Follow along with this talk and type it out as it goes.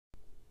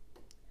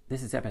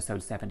This is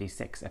episode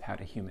 76 of How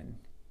to Human.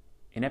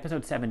 In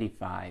episode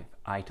 75,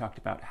 I talked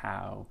about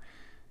how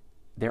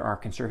there are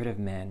conservative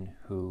men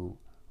who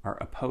are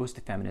opposed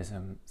to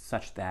feminism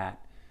such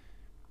that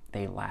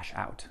they lash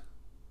out.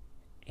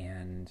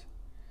 And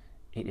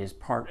it is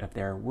part of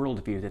their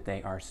worldview that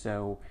they are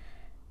so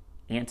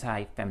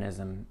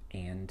anti-feminism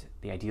and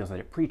the ideals that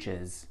it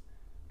preaches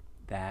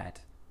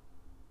that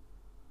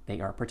they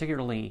are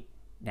particularly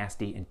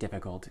nasty and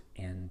difficult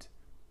and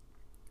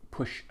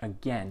push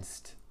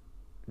against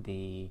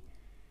the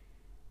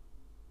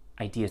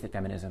ideas that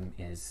feminism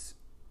is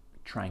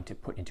trying to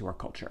put into our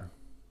culture.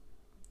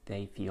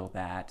 They feel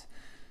that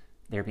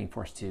they're being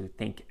forced to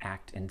think,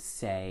 act, and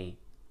say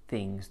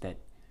things that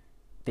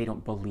they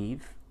don't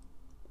believe,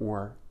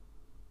 or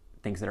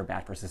things that are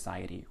bad for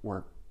society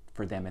or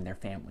for them and their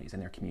families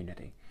and their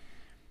community.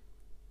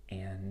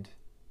 And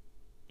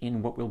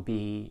in what will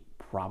be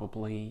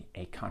probably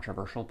a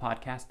controversial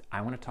podcast,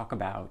 I want to talk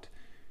about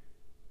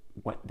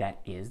what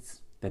that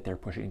is that they're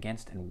pushing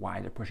against and why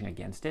they're pushing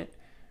against it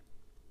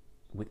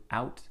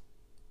without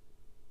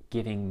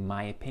giving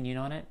my opinion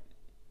on it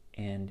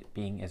and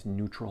being as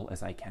neutral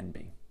as I can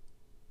be.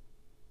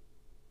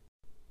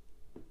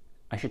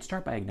 I should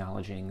start by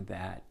acknowledging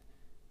that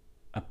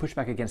a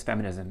pushback against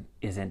feminism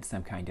isn't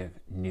some kind of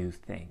new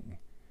thing.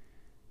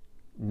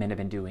 Men have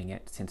been doing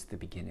it since the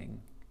beginning.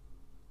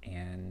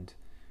 And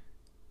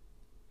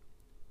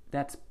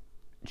that's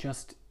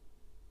just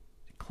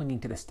clinging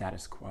to the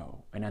status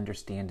quo and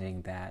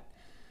understanding that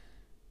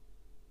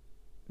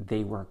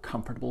they were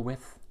comfortable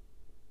with,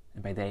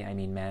 and by they I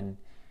mean men,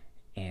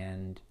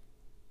 and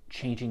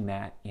changing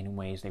that in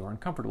ways they were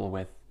uncomfortable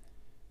with.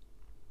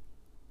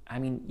 I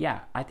mean,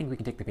 yeah, I think we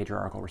can take the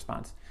patriarchal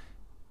response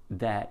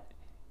that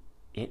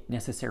it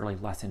necessarily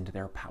lessened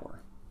their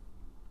power.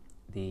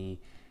 The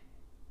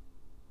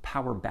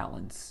power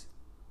balance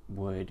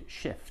would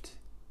shift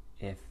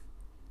if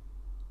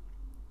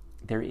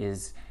there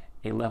is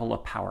a level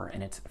of power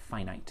and it's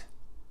finite.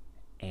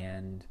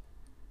 And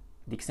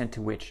the extent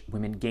to which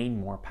women gain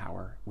more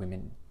power,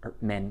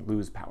 men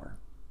lose power.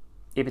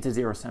 If it's a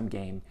zero-sum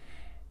game,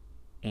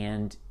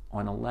 and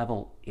on a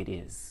level it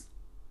is.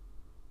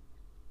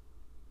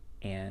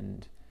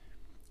 And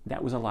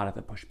that was a lot of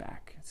the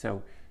pushback.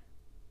 So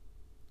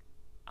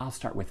I'll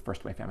start with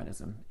first wave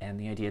feminism. And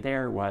the idea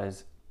there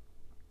was,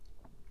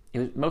 it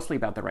was mostly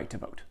about the right to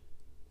vote.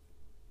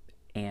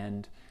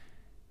 And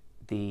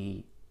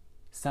the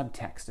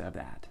subtext of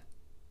that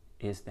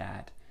is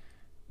that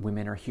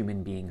women are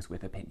human beings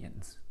with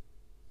opinions,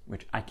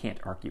 which I can't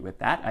argue with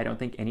that. I don't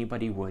think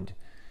anybody would,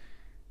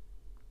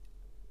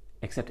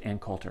 except Ann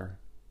Coulter.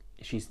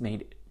 She's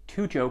made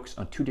 2 jokes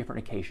on 2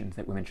 different occasions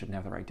that women shouldn't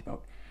have the right to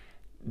vote.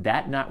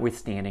 That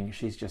notwithstanding,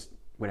 she's just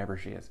whatever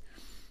she is.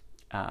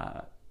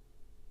 A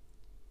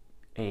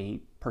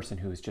person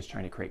who is just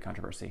trying to create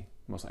controversy,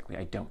 most likely.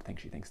 I don't think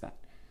she thinks that.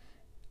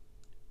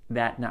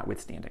 That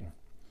notwithstanding,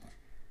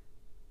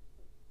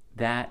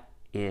 that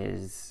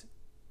is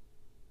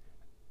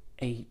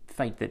a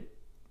fight that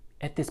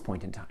at this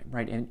point in time,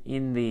 right, and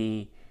in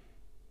the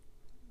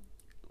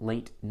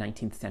late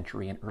 19th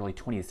century and early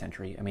 20th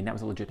century, I mean, that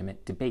was a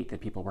legitimate debate that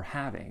people were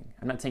having.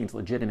 I'm not saying it's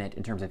legitimate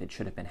in terms of it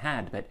should have been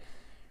had, but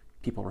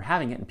people were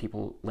having it and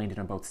people landed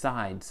on both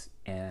sides,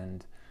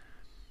 and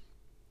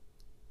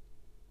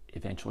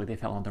eventually they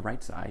fell on the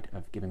right side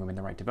of giving women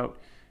the right to vote.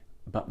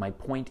 But my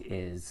point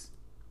is,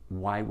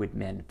 why would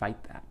men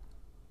fight that?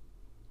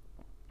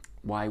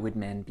 Why would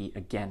men be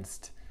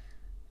against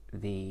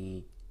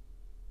the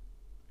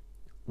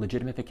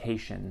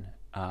legitimization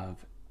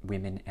of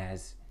women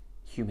as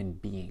human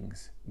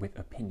beings with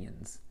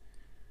opinions?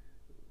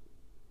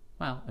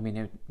 Well, I mean,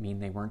 it mean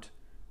they weren't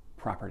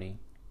property,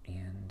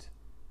 and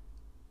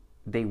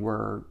they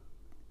were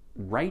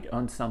right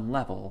on some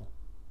level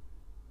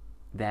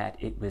that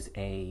it was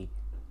the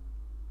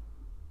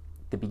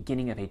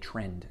beginning of a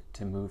trend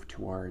to move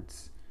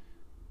towards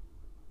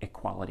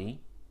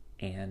equality,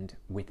 and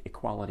with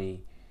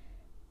equality,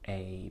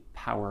 a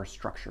power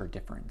structure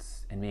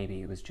difference. And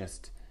maybe it was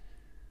just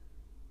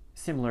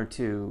similar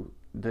to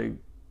the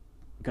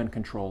gun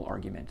control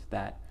argument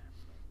that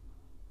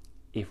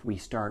if we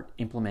start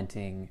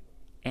implementing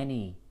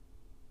any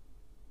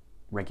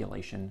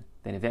regulation,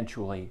 then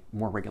eventually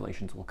more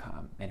regulations will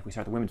come. And if we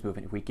start the women's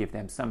movement, if we give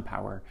them some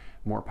power,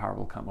 more power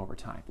will come over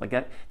time. Like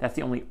that's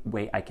the only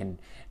way I can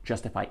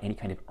justify any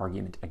kind of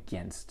argument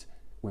against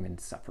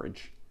women's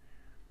suffrage.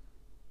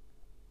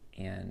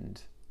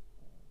 And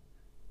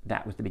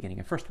that was the beginning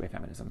of first wave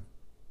feminism.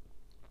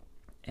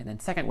 And then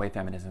second wave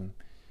feminism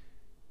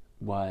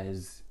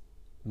was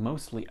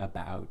mostly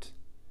about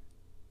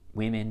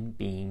women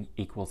being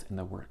equals in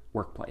the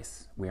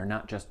workplace. We are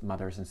not just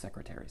mothers and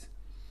secretaries.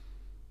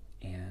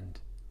 And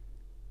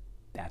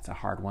that's a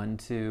hard one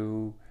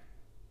to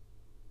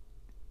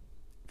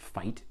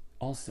fight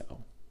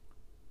also.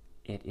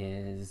 It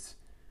is...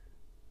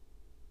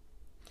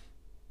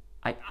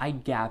 I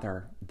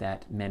gather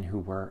that men who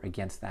were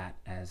against that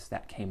as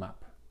that came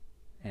up,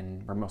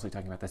 and we're mostly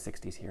talking about the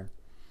 60s here,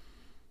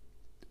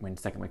 when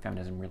second wave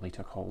feminism really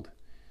took hold,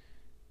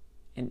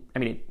 and I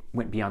mean, it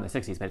went beyond the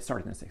 60s, but it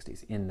started in the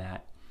 60s, in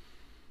that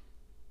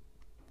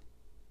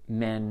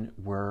men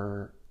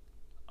were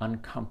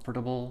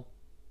uncomfortable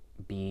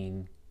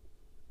being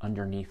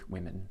underneath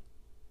women.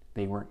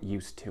 They weren't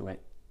used to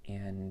it.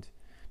 And to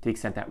the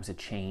extent that was a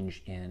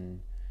change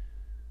in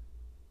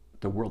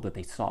the world that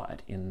they saw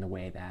it, in the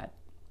way that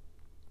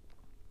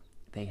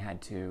they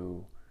had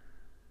to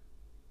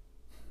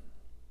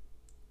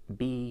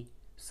be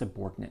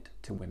subordinate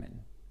to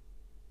women.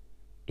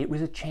 It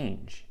was a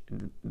change.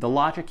 The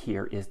logic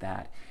here is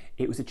that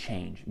it was a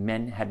change.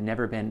 Men had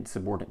never been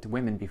subordinate to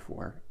women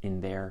before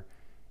in their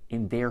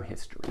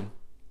history,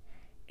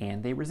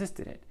 and they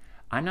resisted it.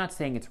 I'm not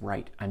saying it's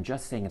right. I'm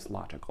just saying it's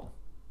logical.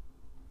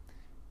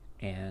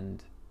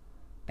 And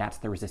that's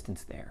the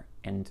resistance there.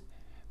 And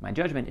my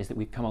judgment is that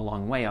we've come a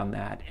long way on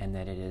that, and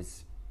that it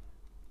is,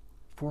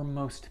 for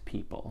most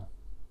people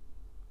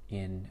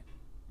in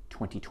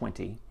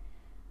 2020,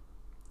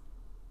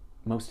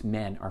 most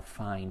men are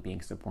fine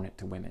being subordinate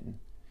to women.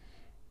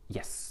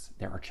 Yes,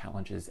 there are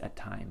challenges at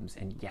times,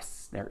 and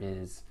yes, there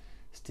is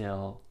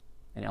still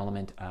an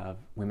element of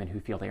women who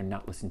feel they are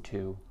not listened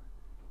to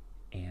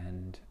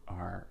and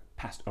are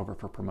passed over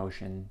for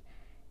promotion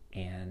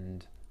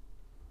and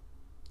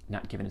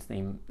not given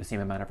the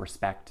same amount of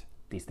respect.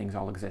 These things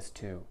all exist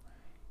too.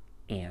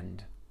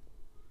 And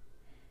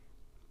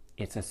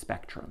it's a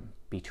spectrum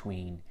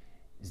between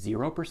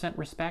 0%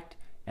 respect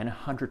and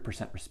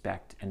 100%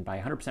 respect. And by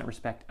 100%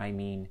 respect, I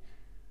mean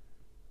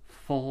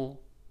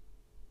full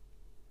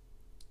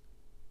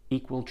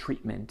equal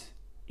treatment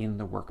in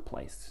the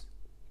workplace.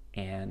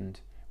 And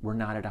we're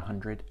not at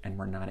 100 and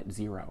we're not at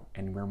 0.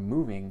 And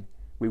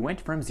we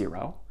went from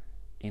 0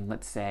 in,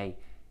 let's say,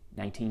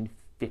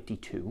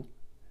 1952,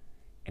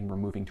 and we're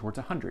moving towards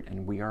 100,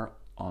 and we are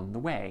on the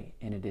way.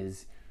 And it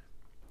is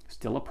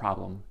still a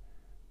problem,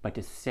 but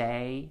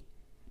to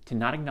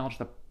not acknowledge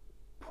the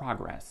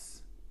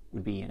progress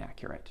would be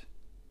inaccurate.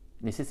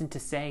 And this isn't to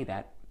say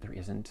that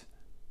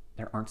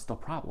there aren't still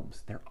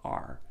problems. There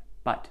are,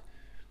 but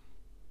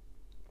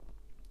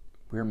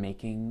we're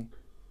making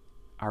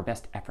our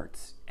best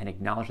efforts and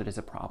acknowledge it as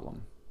a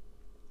problem.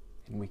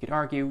 And we could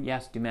argue,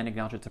 yes, do men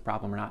acknowledge it's a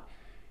problem or not?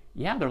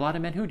 Yeah, there are a lot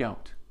of men who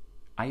don't.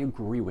 I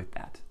agree with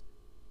that.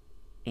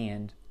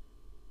 And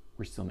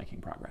we're still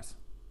making progress.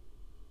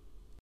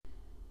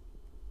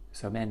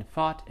 So men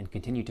fought and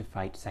continue to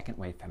fight second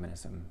wave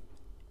feminism.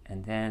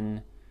 And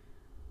then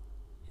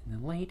in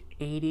the late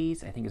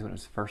 80s, I think is when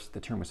the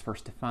term was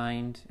first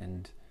defined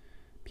and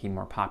became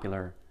more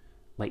popular.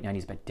 Late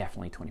 90s, but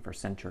definitely 21st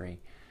century,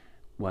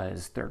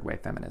 was third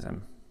wave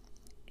feminism.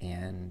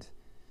 And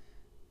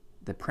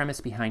the premise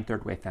behind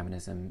third wave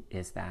feminism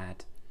is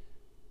that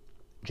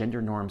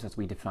gender norms as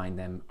we define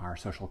them are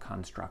social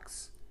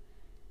constructs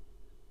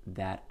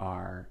that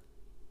are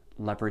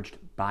leveraged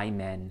by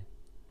men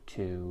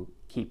to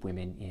keep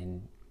women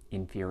in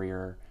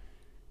inferior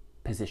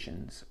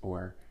positions,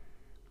 or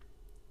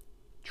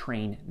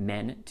train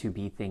men to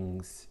be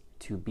things,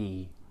 to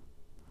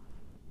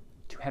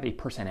have a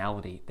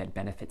personality that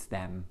benefits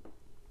them,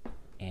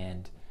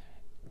 and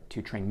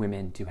to train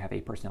women to have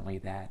a personality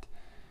that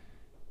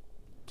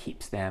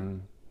keeps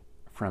them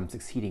from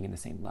succeeding in the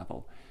same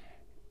level.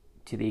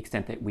 To the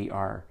extent that we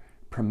are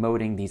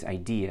promoting these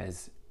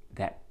ideas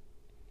that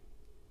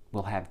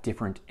will have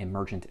different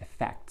emergent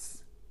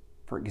effects.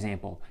 For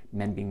example,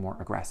 men being more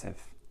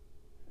aggressive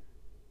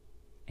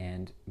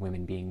and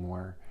women being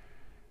more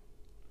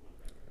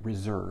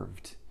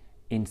reserved,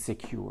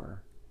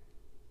 insecure,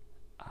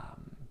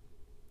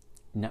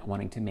 not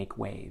wanting to make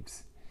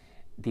waves.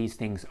 These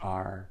things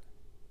are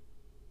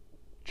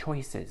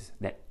choices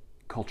that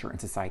culture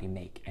and society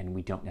make, and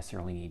we don't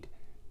necessarily need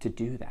to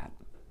do that.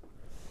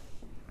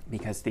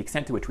 Because the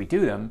extent to which we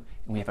do them,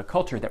 and we have a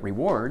culture that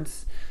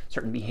rewards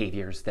certain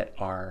behaviors that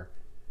are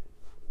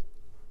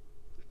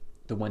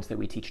the ones that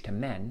we teach to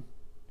men,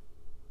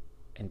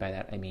 and by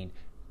that I mean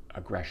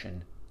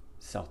aggression,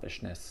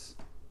 selfishness,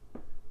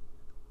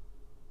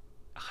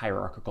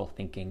 hierarchical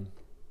thinking.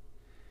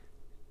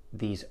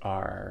 These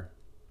are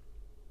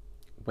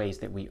ways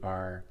that we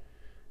are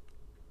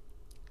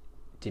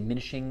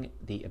diminishing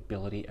the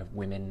ability of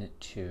women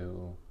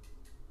to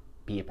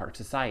be a part of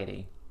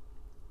society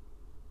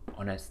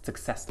on a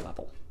success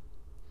level.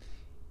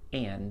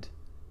 And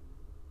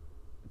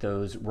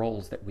those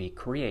roles that we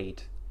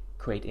create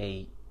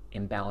a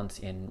imbalance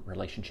in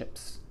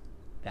relationships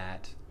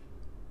that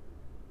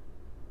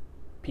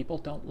people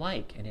don't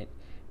like, and it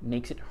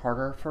makes it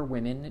harder for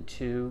women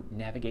to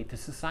navigate the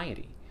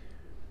society.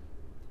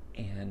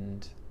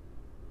 And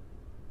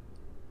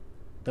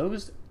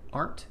those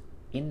aren't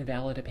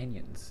invalid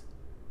opinions.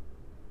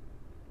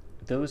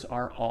 Those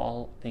are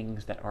all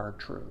things that are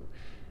true.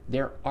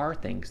 There are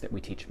things that we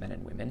teach men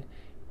and women,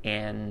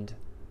 and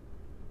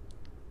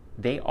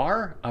they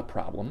are a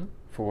problem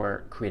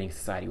for creating a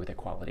society with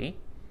equality.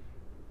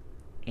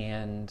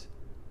 And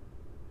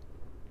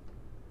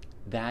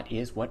that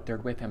is what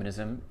third wave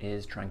feminism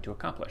is trying to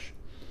accomplish.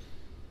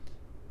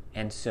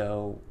 And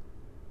so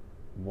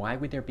why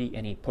would there be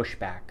any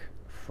pushback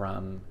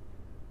from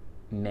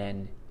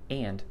men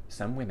and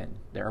some women.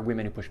 There are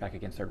women who push back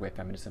against third wave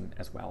feminism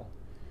as well.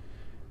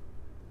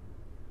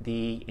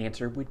 The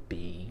answer would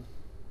be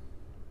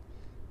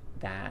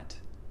that,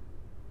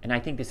 and I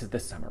think this is the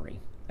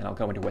summary, and I'll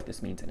go into what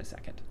this means in a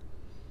second.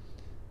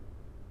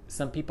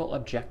 Some people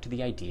object to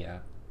the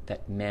idea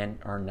that men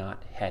are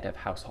not head of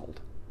household.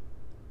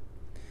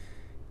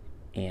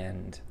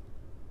 And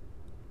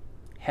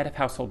head of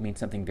household means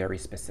something very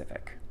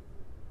specific.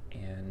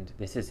 And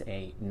this is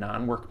a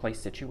non-workplace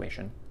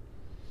situation.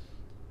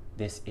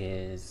 This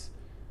is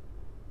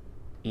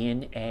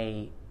in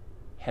a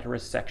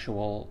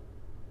heterosexual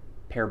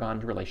pair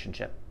bond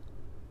relationship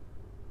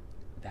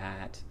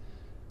that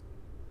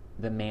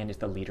the man is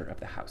the leader of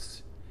the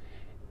house.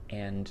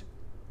 And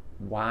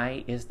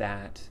why is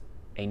that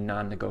a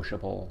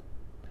non-negotiable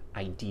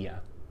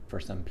idea for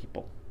some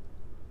people?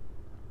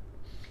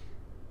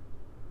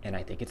 And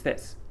I think it's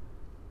this.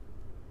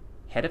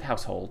 Head of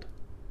household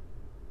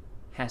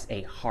has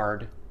a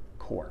hard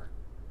core.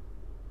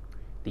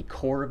 The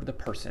core of the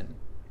person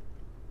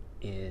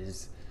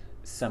is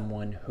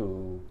someone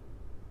who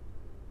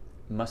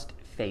must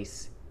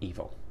face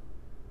evil.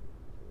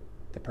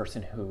 The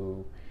person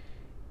who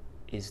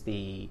is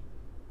the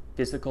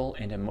physical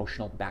and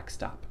emotional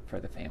backstop for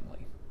the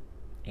family.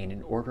 And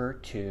in order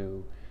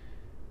to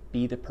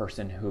be the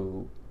person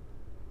who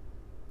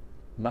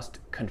must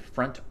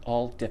confront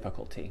all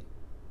difficulty,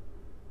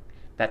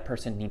 that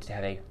person needs to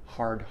have a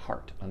hard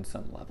heart on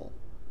some level.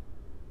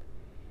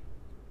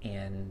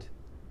 And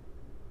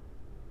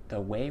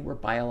the way we're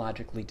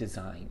biologically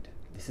designed,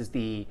 this is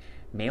the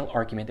male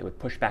argument that would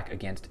push back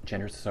against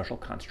gender as a social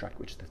construct,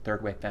 which is the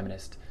third wave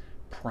feminist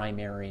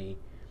primary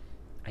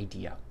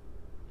idea.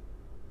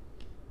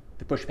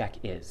 The pushback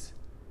is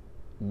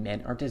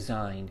men are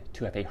designed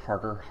to have a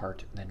harder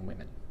heart than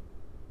women.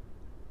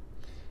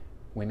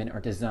 Women are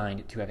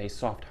designed to have a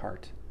soft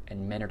heart,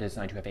 and men are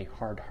designed to have a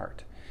hard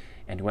heart.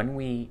 And when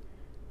we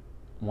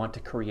want to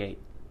create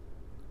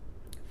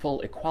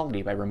full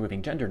equality by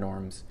removing gender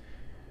norms,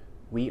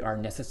 we are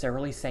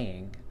necessarily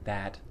saying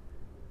that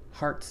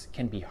hearts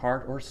can be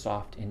hard or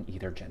soft in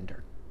either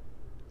gender.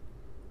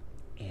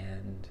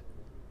 And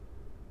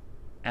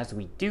as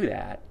we do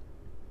that,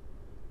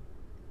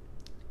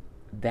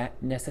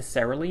 that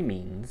necessarily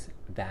means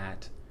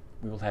that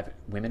we will have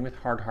women with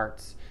hard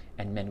hearts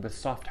and men with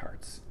soft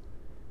hearts.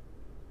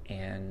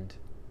 And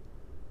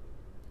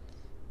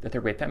the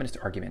third wave feminist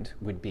argument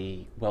would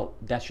be, well,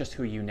 that's just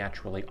who you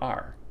naturally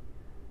are.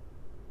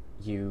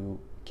 You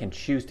can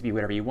choose to be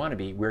whatever you want to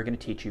be. We're going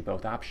to teach you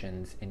both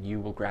options, and you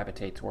will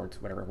gravitate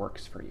towards whatever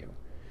works for you.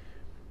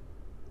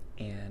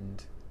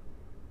 And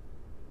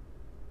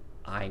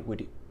I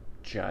would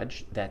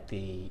judge that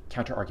the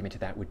counter argument to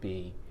that would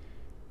be,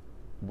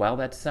 while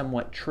that's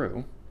somewhat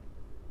true,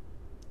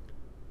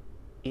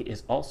 it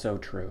is also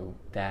true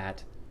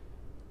that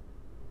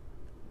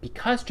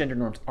because gender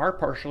norms are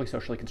partially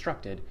socially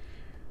constructed,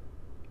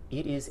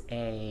 it is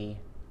a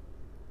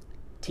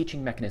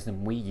teaching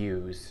mechanism we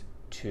use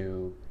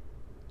to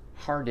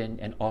harden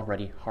an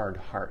already hard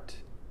heart.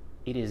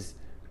 It is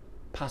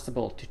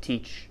possible to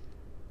teach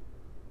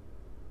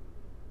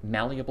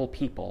malleable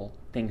people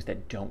things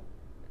that don't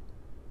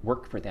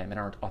work for them and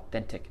aren't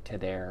authentic to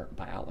their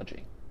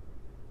biology.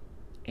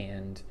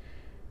 And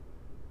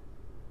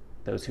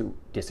those who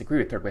disagree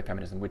with third wave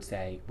feminism would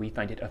say, we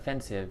find it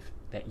offensive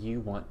that you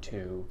want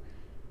to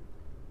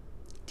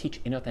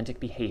teach inauthentic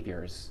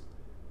behaviors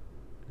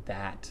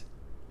that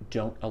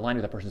don't align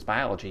with a person's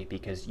biology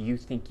because you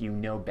think you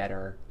know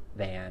better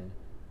than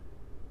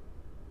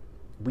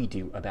we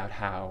do about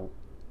how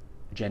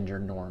gender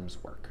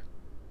norms work,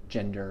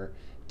 gender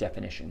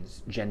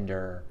definitions,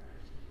 gender,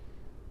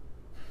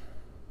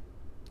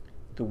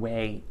 the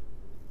way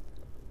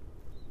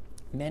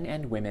men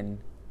and women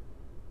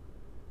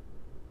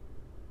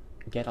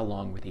get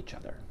along with each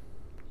other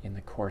in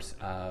the course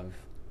of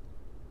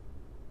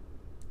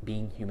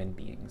being human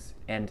beings.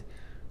 And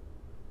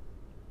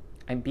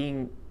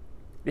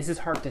this is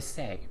hard to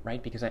say,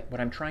 right? Because what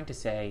I'm trying to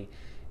say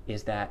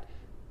is that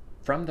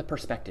from the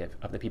perspective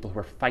of the people who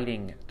are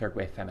fighting third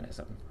wave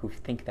feminism, who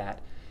think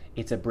that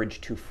it's a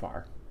bridge too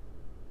far,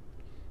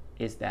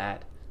 is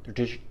that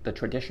the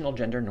traditional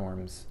gender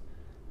norms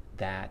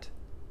that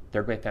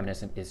third wave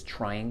feminism is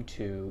trying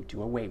to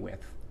do away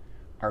with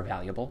are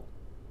valuable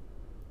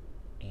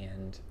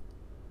and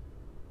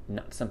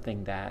not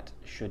something that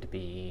should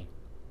be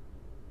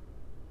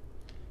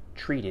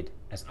treated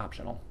as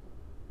optional.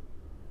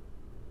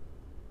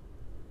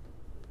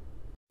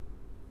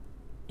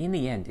 In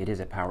the end, it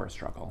is a power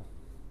struggle.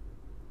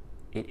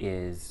 It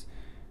is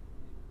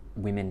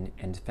women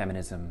and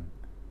feminism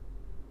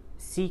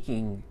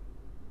seeking,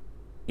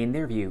 in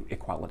their view,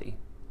 equality,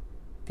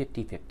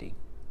 50-50.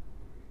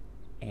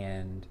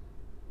 And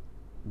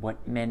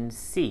what men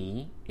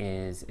see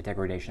is a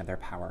degradation of their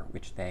power,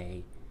 which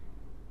they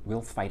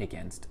will fight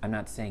against. I'm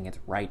not saying it's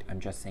right, I'm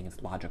just saying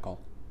it's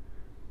logical.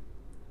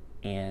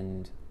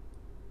 And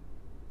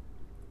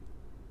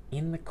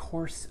in the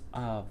course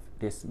of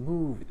this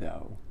move,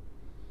 though,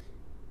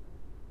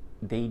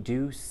 they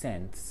do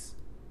sense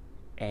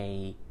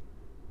a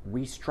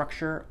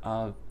restructure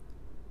of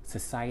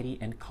society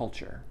and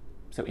culture.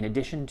 So in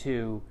addition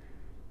to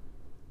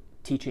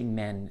teaching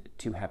men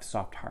to have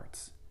soft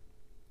hearts,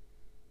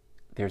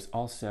 there's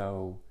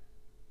also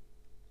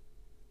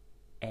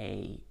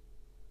a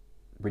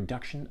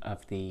reduction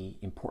of the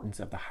importance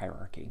of the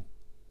hierarchy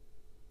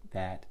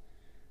that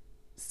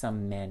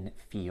some men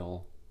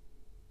feel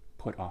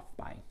put off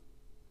by.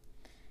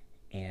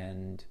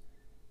 And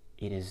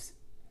it is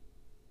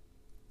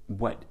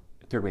what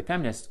third wave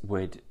feminists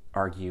would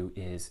argue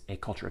is a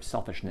culture of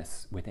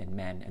selfishness within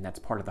men, and that's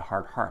part of the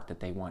hard heart that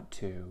they want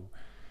to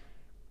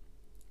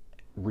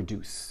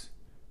reduce,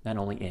 not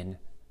only in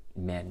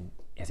men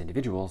as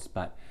individuals,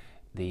 but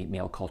the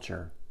male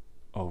culture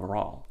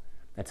overall.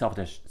 That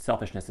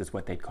selfishness is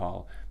what they'd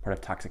call part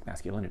of toxic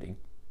masculinity.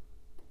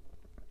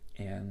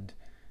 And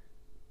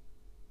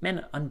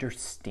men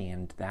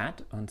understand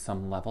that on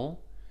some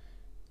level.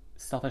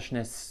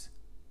 Selfishness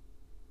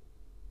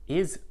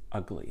is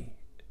ugly.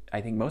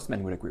 I think most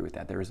men would agree with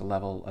that. There is a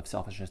level of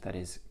selfishness that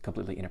is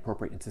completely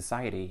inappropriate in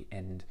society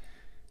and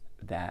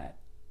that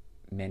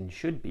men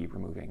should be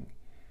removing.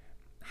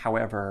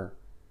 However,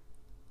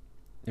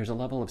 there's a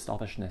level of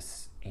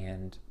selfishness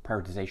and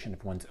prioritization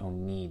of one's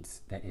own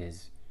needs that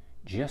is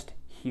just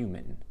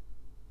human.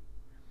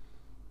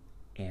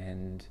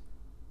 And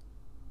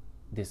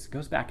this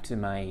goes back to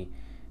my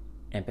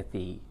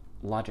empathy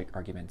logic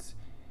arguments.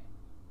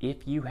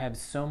 If you have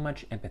so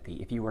much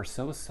empathy, if you are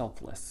so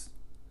selfless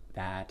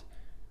that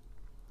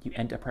you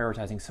end up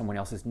prioritizing someone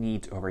else's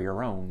needs over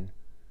your own,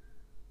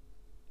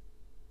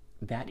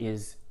 that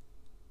is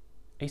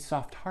a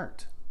soft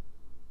heart.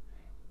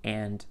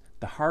 And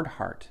the hard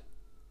heart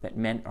that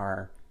men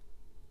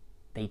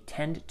they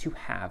tend to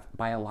have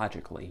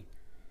biologically,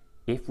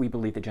 if we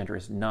believe that gender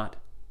is not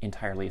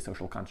entirely a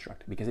social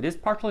construct, because it is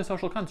partially a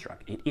social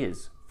construct. It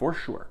is, for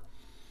sure.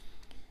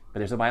 But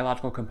there's a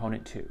biological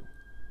component too.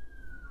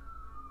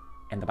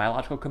 And the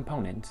biological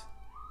component,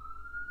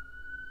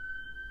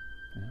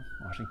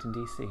 Washington,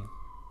 D.C.,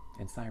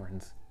 and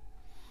sirens.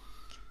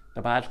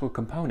 The biological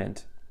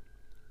component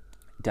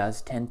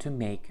does tend to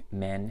make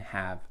men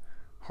have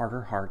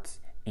harder hearts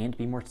and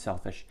be more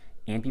selfish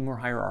and be more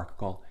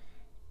hierarchical,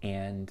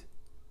 and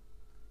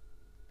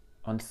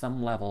on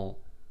some level,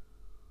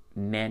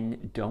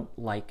 men don't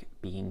like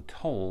being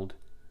told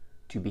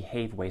to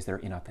behave ways that are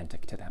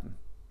inauthentic to them.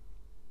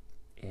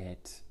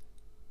 It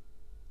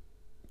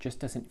just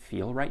doesn't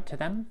feel right to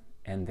them,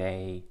 and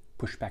they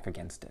push back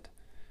against it.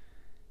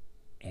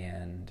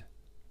 And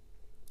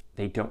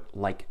they don't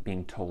like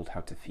being told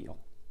how to feel.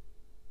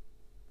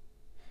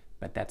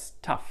 But that's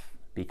tough,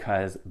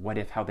 because what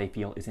if how they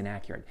feel is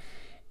inaccurate?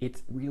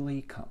 It's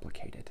really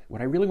complicated. What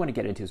I really want to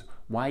get into is,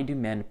 why do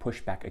men push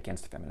back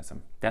against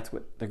feminism? That's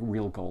what the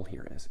real goal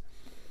here is.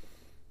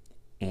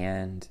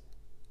 And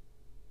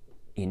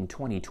in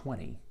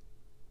 2020,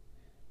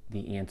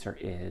 the answer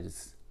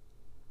is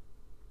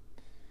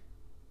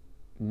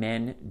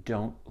men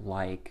don't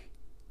like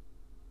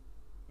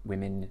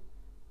women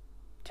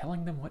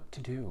telling them what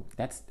to do.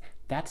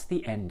 That's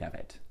the end of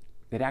it.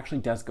 It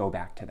actually does go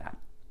back to that.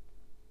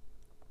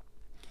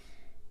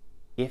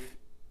 If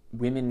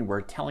women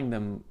were telling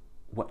them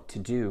what to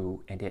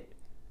do and it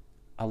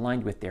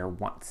aligned with their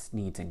wants,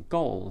 needs, and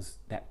goals,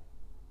 that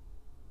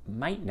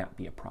might not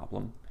be a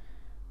problem.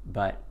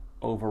 But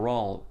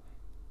overall,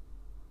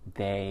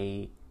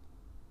 they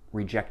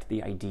reject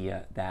the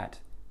idea that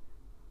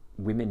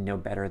women know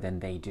better than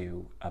they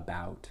do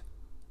about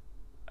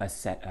a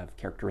set of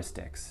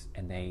characteristics,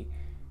 and they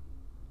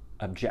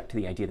object to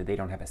the idea that they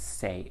don't have a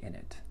say in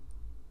it,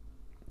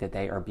 that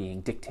they are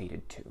being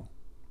dictated to.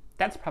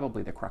 That's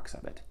probably the crux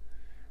of it,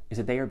 is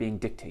that they are being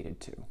dictated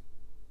to.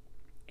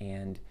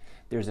 And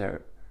there's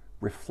a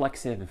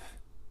reflexive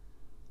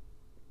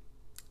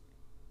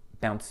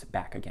bounce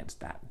back against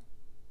that,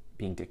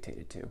 being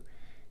dictated to.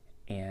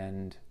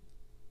 And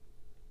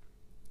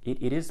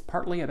it is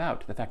partly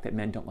about the fact that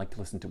men don't like to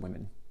listen to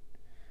women.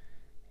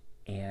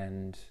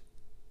 And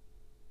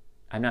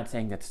I'm not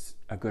saying that's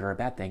a good or a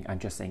bad thing, I'm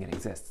just saying it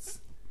exists.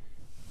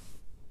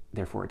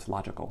 Therefore, it's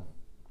logical.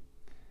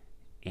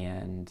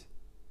 And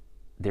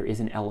there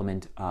is an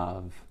element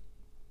of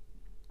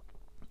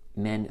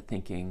men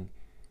thinking,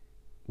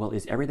 well,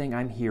 is everything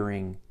I'm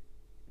hearing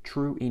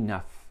true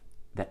enough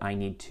that I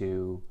need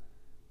to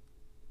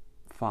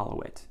follow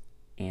it?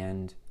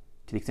 And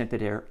to the extent that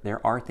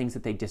there are things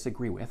that they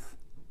disagree with,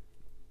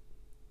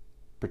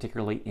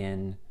 particularly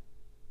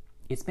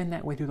it's been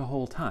that way through the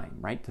whole time,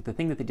 right? That the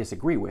thing that they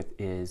disagree with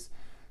is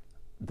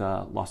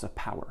the loss of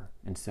power.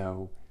 And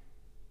so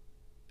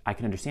I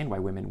can understand why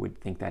women would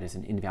think that is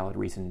an invalid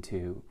reason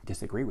to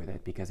disagree with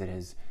it,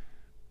 because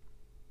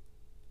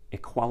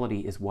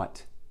equality is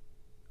what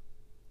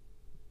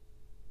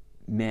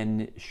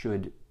men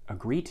should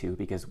agree to,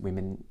 because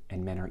women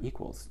and men are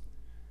equals.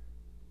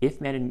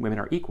 If men and women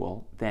are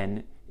equal,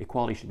 then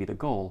equality should be the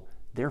goal.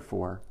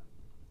 Therefore,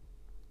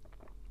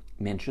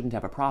 men shouldn't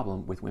have a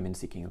problem with women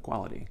seeking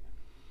equality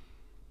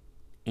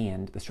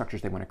and the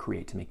structures they want to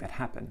create to make that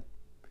happen.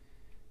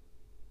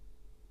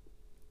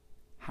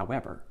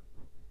 However,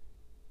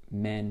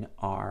 men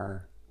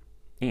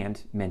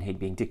hate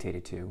being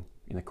dictated to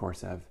in the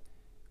course of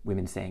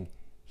women saying,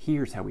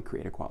 here's how we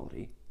create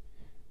equality.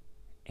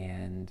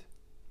 And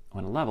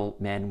on a level,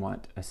 men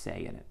want a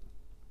say in it.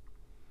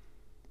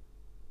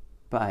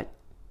 But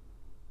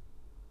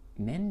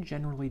men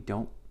generally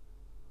don't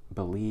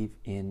believe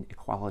in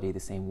equality the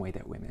same way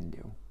that women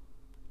do.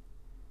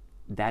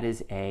 That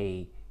is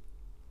a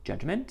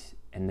judgment,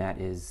 and that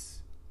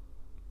is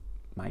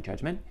my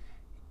judgment.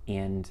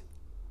 And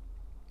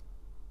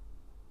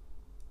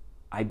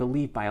I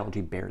believe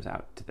biology bears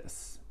out to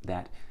this,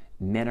 that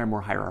men are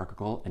more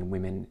hierarchical and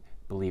women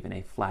believe in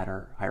a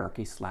flatter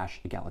hierarchy /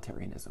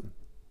 egalitarianism.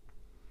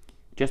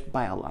 Just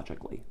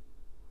biologically.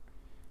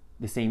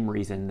 The same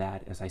reason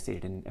that, as I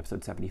stated in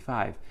episode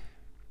 75,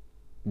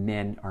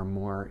 men are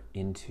more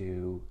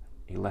into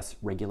a less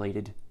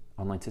regulated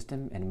online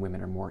system and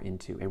women are more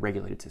into a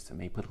regulated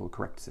system, a politically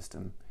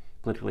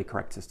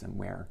correct system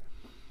where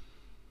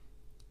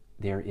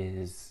there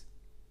is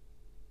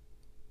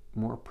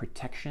more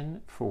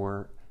protection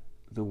for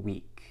the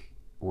weak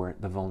or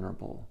the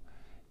vulnerable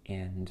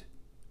and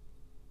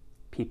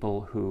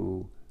people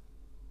who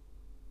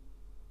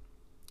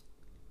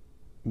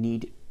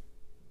need,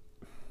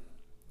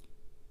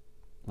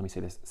 let me say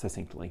this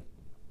succinctly,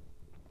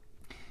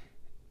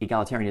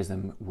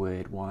 egalitarianism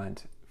would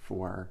want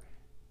for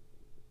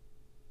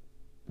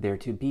there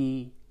to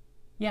be,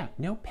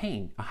 no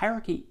pain. A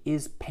hierarchy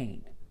is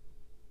pain.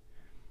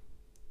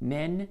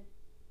 Men,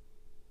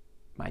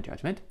 my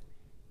judgment,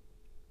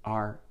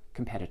 are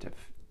competitive.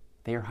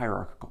 They are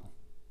hierarchical.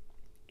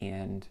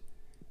 And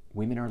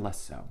women are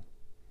less so.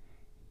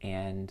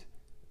 And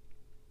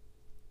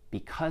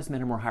because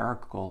men are more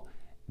hierarchical,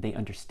 they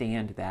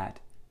understand that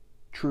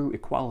true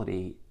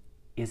equality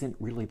isn't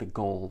really the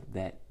goal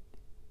that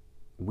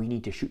we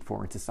need to shoot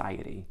for in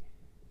society.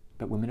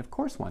 But women, of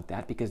course, want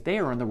that because they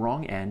are on the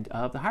wrong end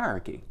of the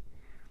hierarchy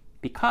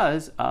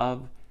because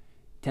of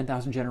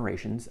 10,000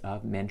 generations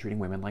of men treating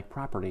women like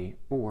property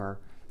or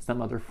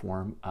some other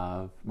form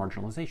of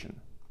marginalization,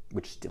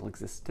 which still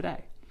exists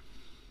today.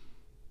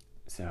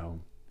 So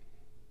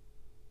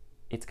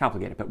it's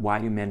complicated, but why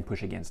do men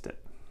push against it?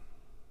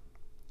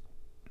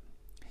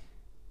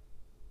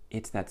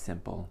 It's that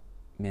simple.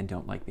 Men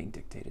don't like being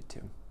dictated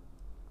to.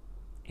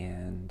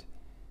 And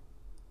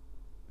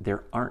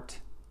there aren't,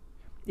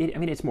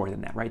 it's more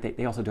than that, right?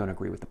 They also don't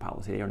agree with the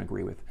policy. They don't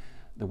agree with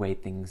the way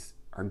things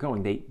are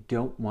going. They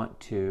don't want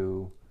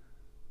to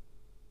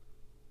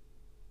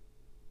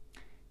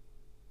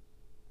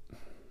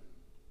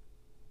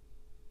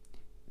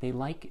they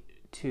like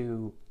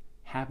to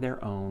have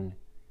their own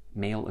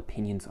male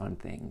opinions on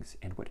things.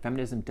 And what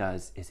feminism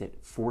does is it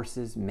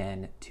forces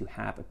men to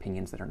have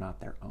opinions that are not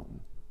their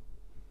own.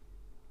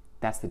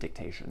 That's the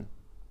dictation,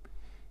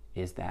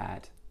 is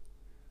that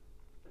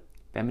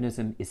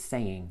feminism is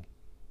saying,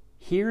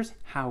 here's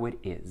how it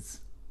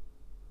is.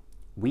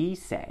 We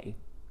say,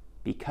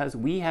 because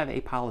we have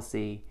a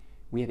policy,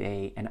 we have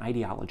an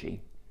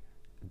ideology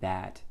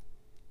that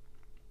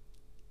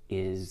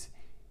is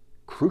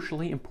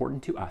crucially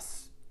important to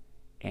us,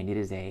 and it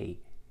is a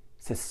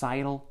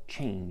societal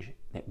change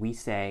that we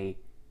say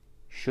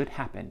should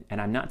happen. And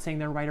I'm not saying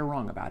they're right or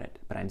wrong about it,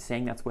 but I'm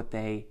saying that's what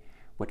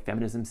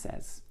feminism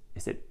says,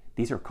 is that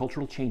these are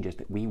cultural changes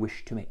that we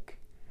wish to make.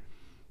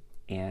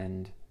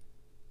 And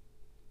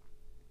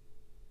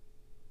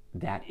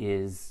that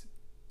is,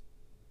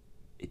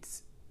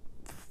 it's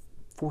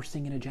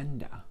forcing an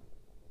agenda.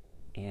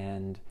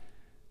 And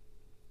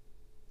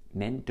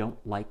men don't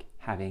like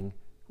having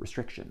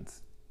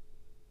restrictions.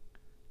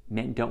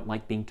 Men don't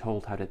like being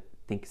told how to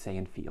think, say,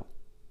 and feel.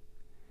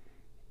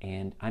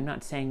 And I'm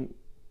not saying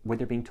what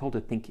they're being told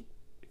to think,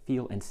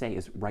 feel, and say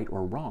is right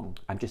or wrong.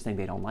 I'm just saying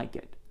they don't like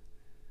it.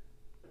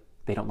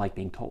 They don't like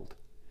being told.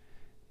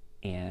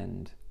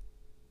 And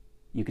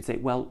you could say,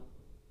 well,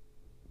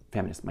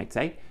 feminists might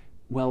say,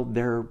 well,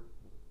 they're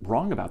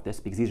wrong about this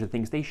because these are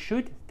things they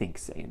should think,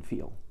 say, and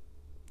feel.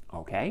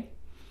 Okay.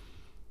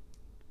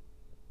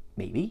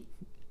 Maybe.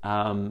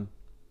 I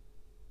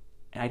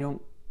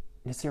don't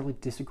necessarily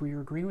disagree or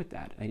agree with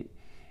that. It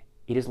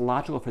is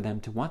logical for them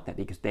to want that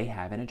because they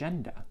have an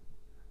agenda.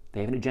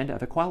 They have an agenda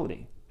of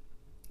equality.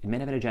 And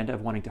men have an agenda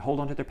of wanting to hold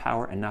on to their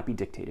power and not be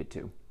dictated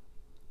to.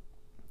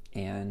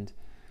 And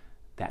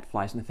that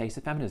flies in the face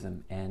of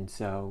feminism. And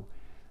so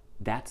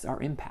that's our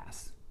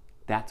impasse.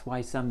 That's why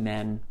some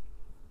men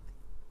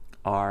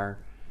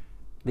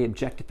they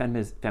object to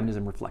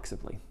feminism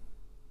reflexively,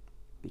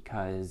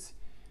 because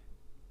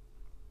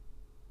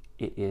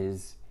it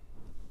is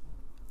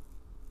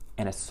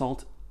an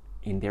assault,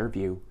 in their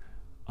view,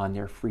 on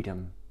their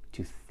freedom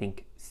to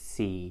think,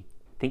 say,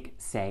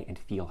 and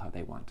feel how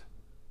they want.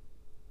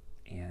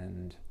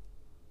 And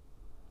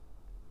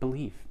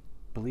believe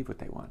what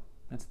they want.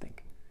 Let's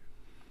think.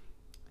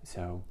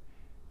 So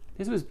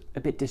this was a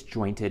bit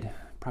disjointed,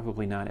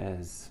 probably not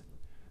as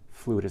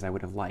fluid as I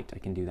would have liked. I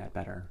can do that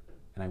better,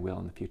 and I will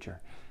in the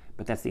future.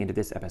 But that's the end of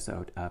this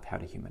episode of How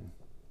to Human.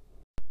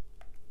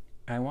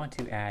 I want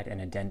to add an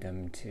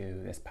addendum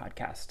to this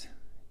podcast.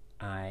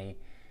 I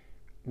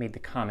made the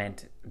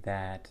comment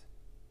that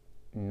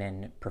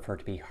men prefer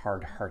to be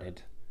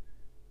hard-hearted,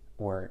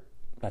 or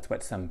that's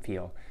what some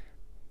feel.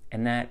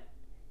 And that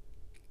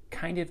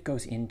kind of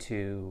goes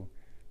into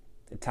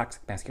the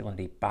toxic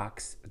masculinity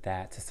box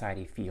that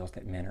society feels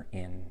that men are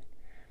in.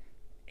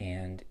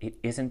 And it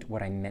isn't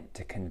what I meant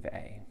to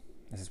convey.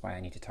 This is why I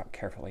need to talk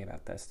carefully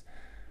about this.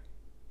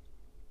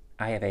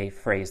 I have a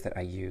phrase that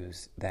I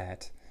use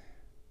that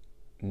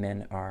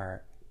men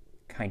are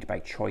kind by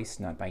choice,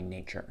 not by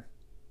nature.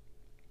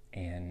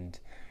 And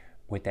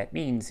what that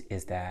means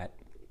is that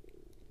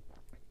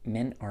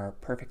men are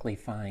perfectly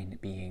fine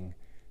being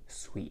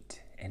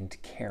sweet and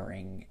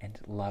caring and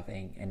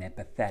loving and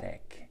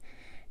empathetic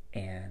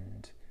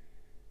and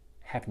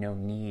have no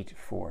need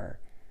for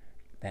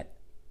that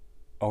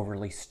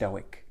overly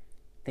stoic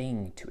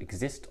thing to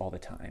exist all the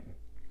time.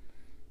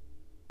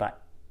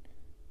 But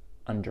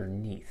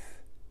underneath,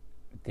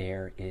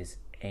 there is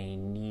a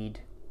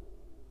need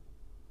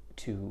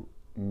to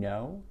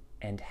know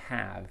and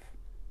have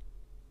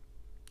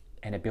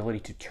an ability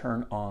to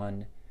turn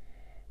on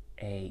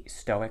a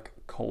stoic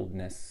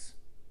coldness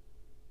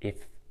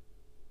if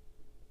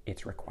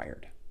it's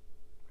required.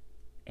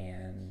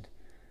 And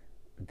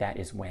that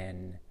is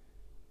when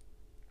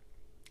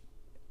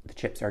the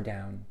chips are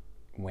down,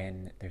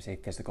 when there's a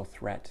physical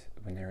threat,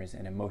 when there is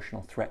an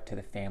emotional threat to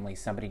the family.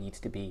 Somebody needs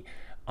to be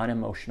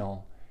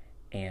unemotional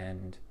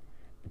and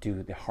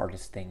do the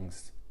hardest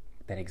things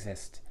that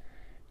exist.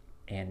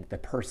 And the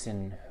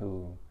person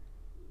who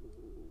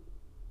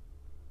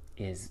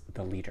is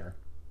the leader,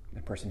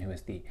 the person who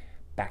is the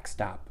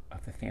backstop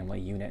of the family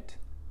unit,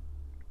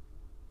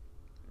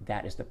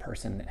 that is the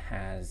person that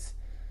has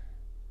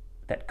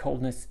that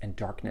coldness and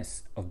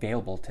darkness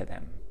available to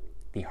them,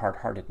 the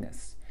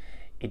hard-heartedness.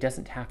 It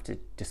doesn't have to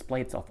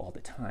display itself all the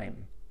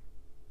time.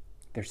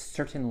 There's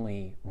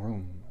certainly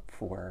room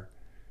for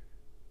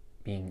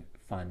being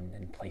fun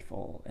and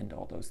playful and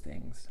all those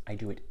things. I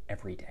do it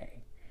every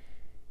day.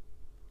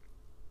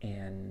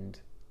 And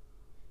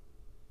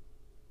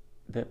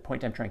the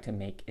point I'm trying to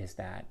make is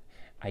that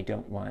I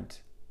don't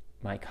want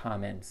my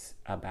comments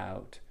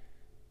about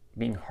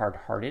being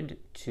hard-hearted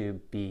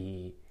to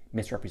be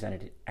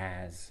misrepresented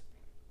as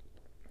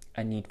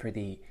a need for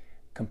the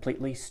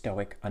completely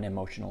stoic,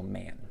 unemotional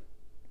man.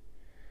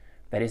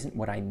 That isn't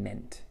what I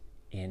meant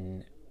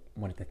in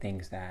one of the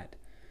things that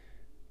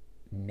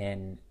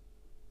men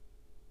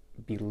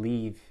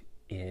believe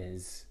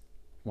is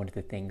one of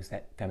the things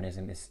that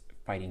feminism is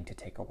fighting to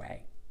take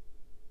away.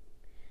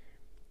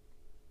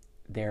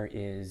 There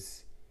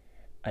is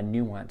a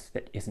nuance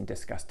that isn't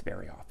discussed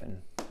very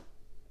often,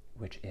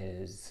 which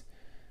is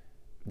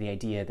the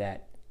idea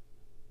that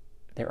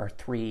there are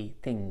three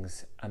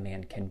things a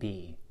man can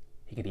be.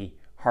 He can be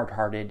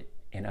hard-hearted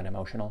and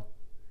unemotional.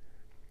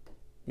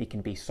 He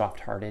can be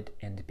soft-hearted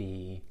and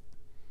be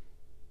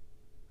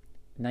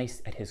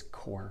nice at his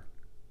core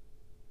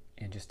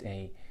and just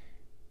a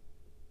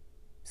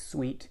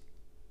sweet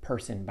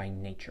person by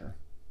nature.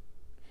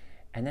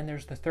 And then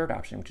there's the third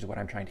option, which is what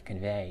I'm trying to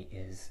convey,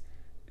 is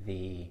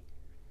the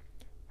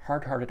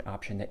hard-hearted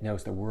option that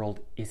knows the world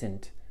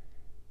isn't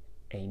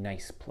a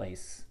nice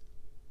place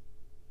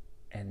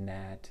and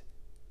that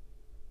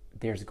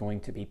there's going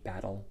to be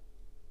battle,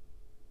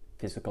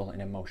 physical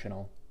and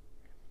emotional.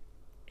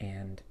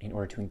 And in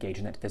order to engage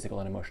in that physical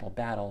and emotional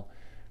battle,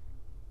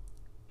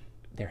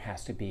 there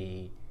has to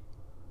be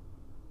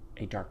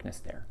a darkness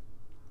there.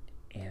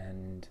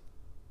 And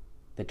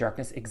the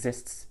darkness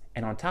exists,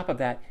 and on top of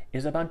that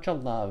is a bunch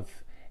of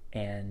love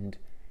and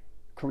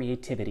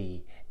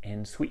creativity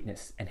and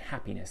sweetness and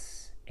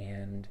happiness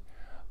and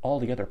all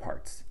the other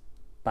parts.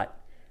 But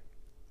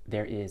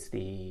there is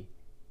the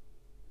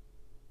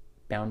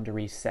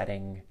boundary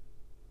setting,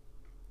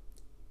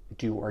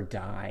 do or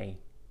die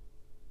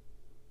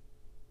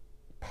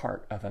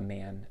part of a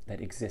man that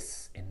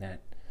exists in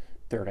that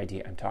third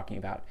idea I'm talking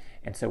about.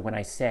 And so when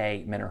I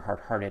say men are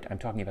hard-hearted, I'm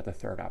talking about the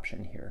third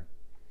option here.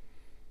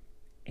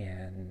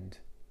 And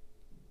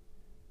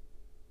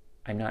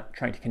I'm not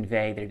trying to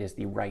convey that it is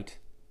the right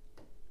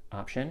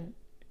option.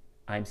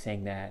 I'm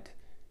saying that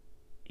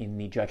in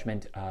the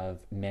judgment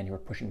of men who are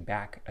pushing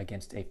back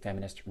against a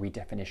feminist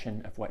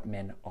redefinition of what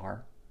men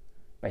are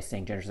by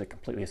saying gender is a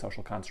completely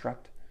social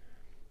construct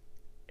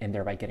and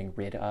thereby getting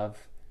rid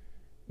of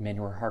men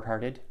who are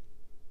hard-hearted,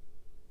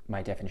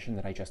 my definition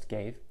that I just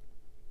gave,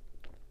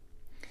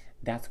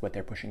 that's what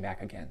they're pushing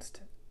back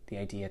against. The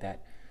idea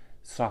that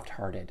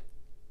soft-hearted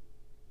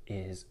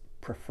is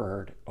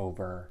preferred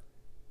over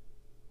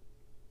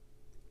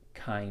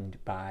kind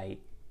by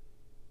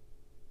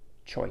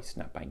choice,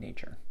 not by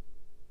nature.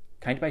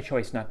 Kind by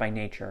choice, not by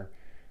nature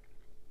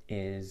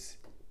is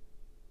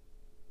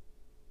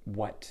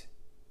what,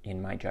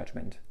 in my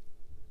judgment,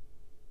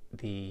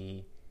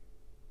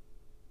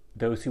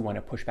 those who want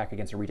to push back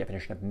against a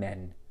redefinition of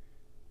men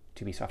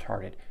to be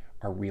soft-hearted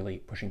are really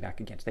pushing back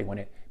against. They want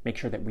to make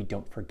sure that we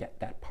don't forget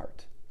that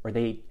part. Or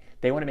they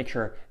want to make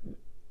sure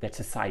that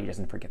society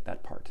doesn't forget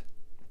that part,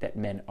 that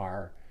men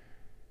are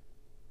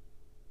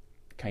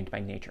kind by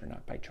nature,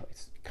 not by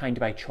choice. Kind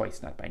by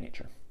choice, not by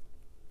nature.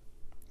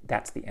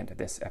 That's the end of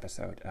this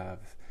episode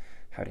of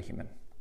How to Human.